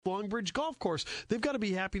Longbridge Golf Course. They've got to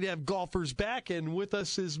be happy to have golfers back. And with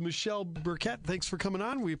us is Michelle Burkett. Thanks for coming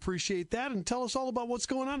on. We appreciate that. And tell us all about what's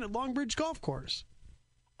going on at Longbridge Golf Course.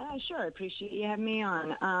 Sure. I appreciate you having me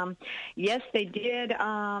on. Yes, they did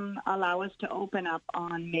allow us to open up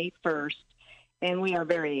on May 1st, and we are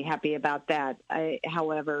very happy about that.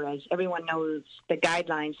 However, as everyone knows, the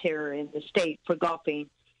guidelines here in the state for golfing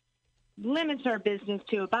limits our business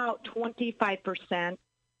to about 25%.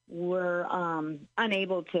 We're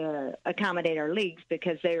unable to accommodate our leagues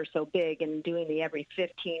because they are so big, and doing the every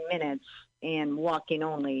 15 minutes and walking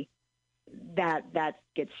only, that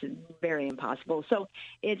gets very impossible. So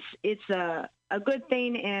it's a good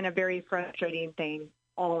thing and a very frustrating thing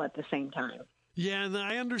all at the same time. Yeah, and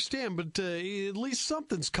I understand, but at least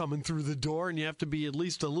something's coming through the door, and you have to be at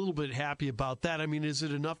least a little bit happy about that. I mean, is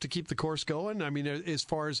it enough to keep the course going? I mean, as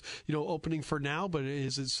far as, opening for now, but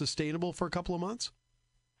is it sustainable for a couple of months?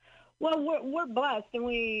 Well, we're blessed, and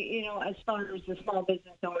we, as far as the small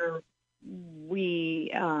business owner,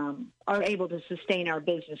 we are able to sustain our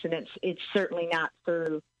business, and it's certainly not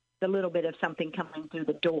through the little bit of something coming through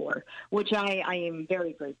the door, which I am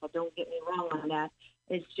very grateful. Don't get me wrong on that.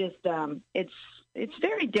 It's just it's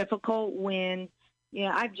very difficult when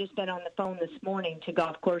I've just been on the phone this morning to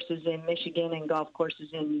golf courses in Michigan and golf courses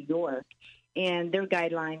in New York, and their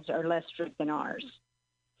guidelines are less strict than ours.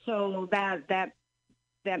 So that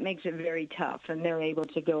makes it very tough, and they're able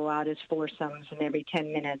to go out as foursomes and every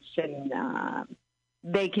 10 minutes, and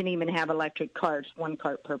they can even have electric carts, 1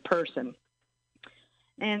 cart per person.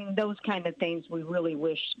 And those kind of things we really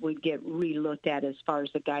wish would get re-looked at as far as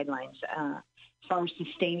the guidelines. As far as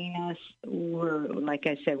sustaining us, like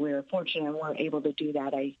I said, we're fortunate and we're able to do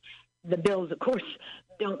that. The bills, of course,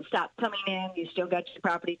 don't stop coming in. You still got your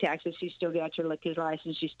property taxes. You still got your liquor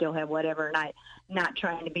license. You still have whatever. And I'm not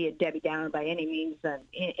trying to be a Debbie Downer by any means.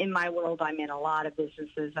 In my world, I'm in a lot of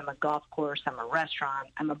businesses. I'm a golf course. I'm a restaurant.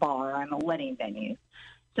 I'm a bar. I'm a wedding venue.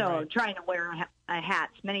 So right. Trying to wear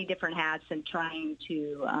hats, many different hats, and trying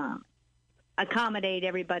to accommodate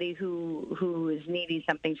everybody who is needing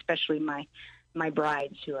something, especially my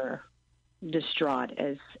brides who are distraught,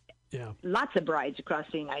 as lots of brides across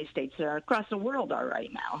the United States or across the world are right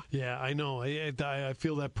now. Yeah, I know. I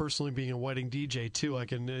feel that personally, being a wedding DJ too. I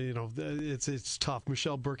can, it's tough.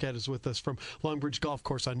 Michelle Burkett is with us from Longbridge Golf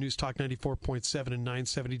Course on News Talk 94.7 and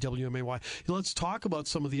 970 WMAY. Let's talk about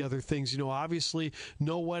some of the other things. Obviously,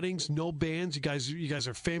 no weddings, no bands. You guys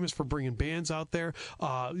are famous for bringing bands out there.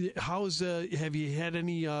 Have you had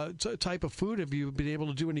any type of food? Have you been able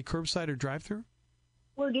to do any curbside or drive-through?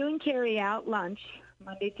 We're doing carry-out lunch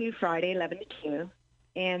Monday through Friday, 11 to 2,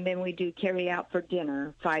 and then we do carry out for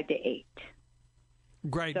dinner, 5 to 8.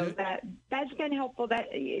 Great. So that's been helpful. That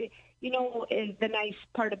the nice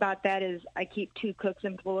part about that is I keep 2 cooks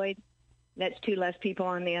employed. That's 2 less people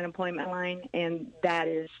on the unemployment line, and that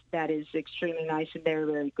is extremely nice, and they're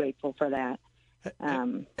very grateful for that.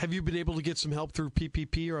 Have you been able to get some help through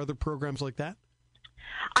PPP or other programs like that?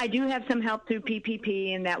 I do have some help through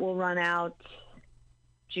PPP, and that will run out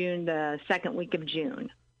the second week of June.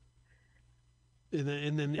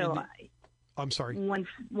 I'm sorry. Once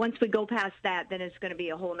we go past that, then it's going to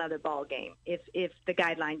be a whole nother ball game. If the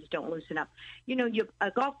guidelines don't loosen up,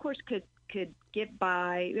 a golf course could get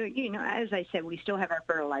by. As I said, we still have our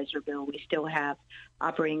fertilizer bill. We still have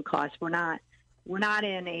operating costs. We're not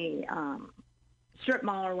in a strip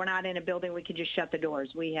mall, or we're not in a building we could just shut the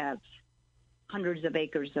doors. We have hundreds of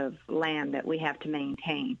acres of land that we have to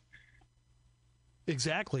maintain.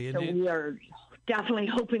 Exactly. So we are definitely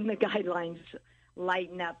hoping the guidelines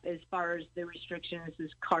lighten up as far as the restrictions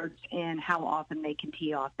as carts and how often they can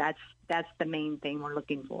tee off. That's the main thing we're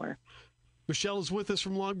looking for. Michelle is with us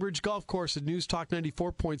from Longbridge Golf Course at News Talk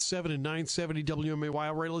 94.7 and 970 WMAY.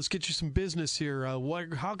 All right, let's get you some business here.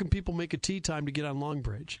 How can people make a tee time to get on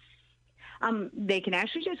Longbridge? They can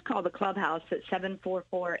actually just call the clubhouse at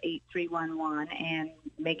 744-8311 and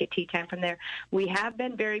make a tee time from there. We have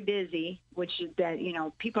been very busy, which is that,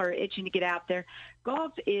 people are itching to get out there.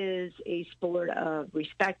 Golf is a sport of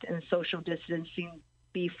respect and social distancing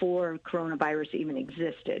before coronavirus even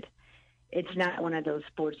existed. It's not one of those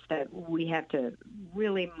sports that we have to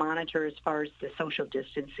really monitor as far as the social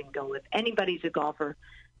distancing go. If anybody's a golfer,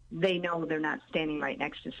 they know they're not standing right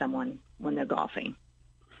next to someone when they're golfing.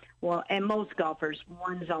 Well, and most golfers,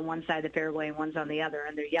 one's on one side of the fairway and one's on the other,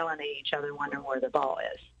 and they're yelling at each other, wondering where the ball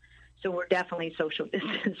is. So we're definitely social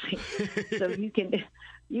distancing. So you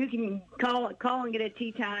can call and get a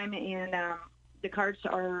tee time, and the carts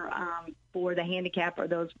are for the handicap or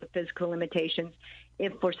those with physical limitations.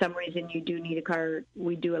 if for some reason you do need a cart,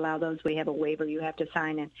 we do allow those. We have a waiver you have to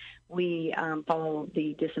sign, and we follow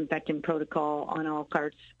the disinfectant protocol on all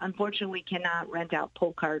carts. Unfortunately, we cannot rent out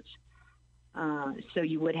pull carts, so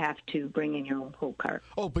you would have to bring in your own pull cart.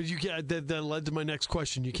 Oh, but you can, that led to my next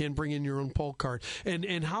question. You can bring in your own pull cart.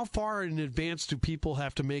 And how far in advance do people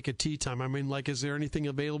have to make a tee time? I mean, like, is there anything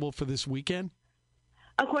available for this weekend?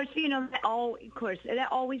 Of course, that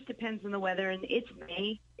always depends on the weather, and it's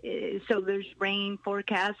May, so there's rain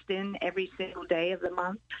forecast in every single day of the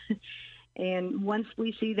month. And once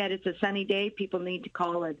we see that it's a sunny day, people need to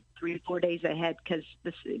call it 3 or 4 days ahead, because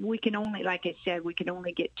we can only, like I said, we can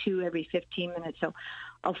only get 2 every 15 minutes. So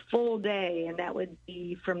a full day, and that would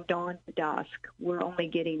be from dawn to dusk, we're only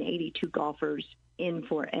getting 82 golfers in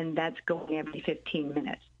for, and that's going every 15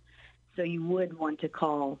 minutes. So you would want to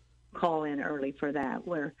call in early for that.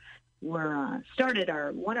 We're started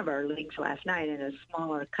one of our leagues last night in a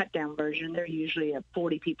smaller cut down version. They're usually a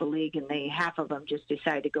 40 people league, and half of them just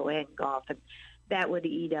decide to go ahead and golf, and that would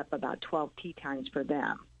eat up about 12 tee times for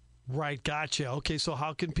them. Right, gotcha. Okay, so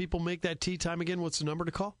how can people make that tee time again? What's the number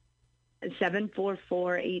to call?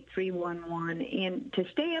 744-8311. And to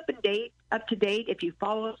stay up to date, if you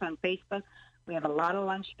follow us on Facebook, we have a lot of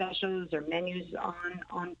lunch specials or menus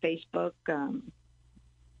on Facebook.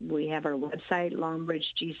 We have our website,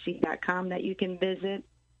 longbridgegc.com, that you can visit.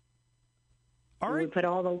 All right. We put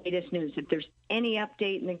all the latest news. If there's any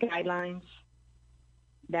update in the guidelines,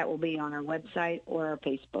 that will be on our website or our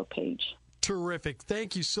Facebook page. Terrific.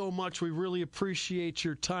 Thank you so much. We really appreciate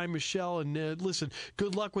your time, Michelle. And listen,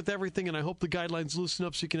 good luck with everything, and I hope the guidelines loosen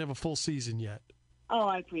up so you can have a full season yet. Oh,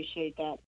 I appreciate that.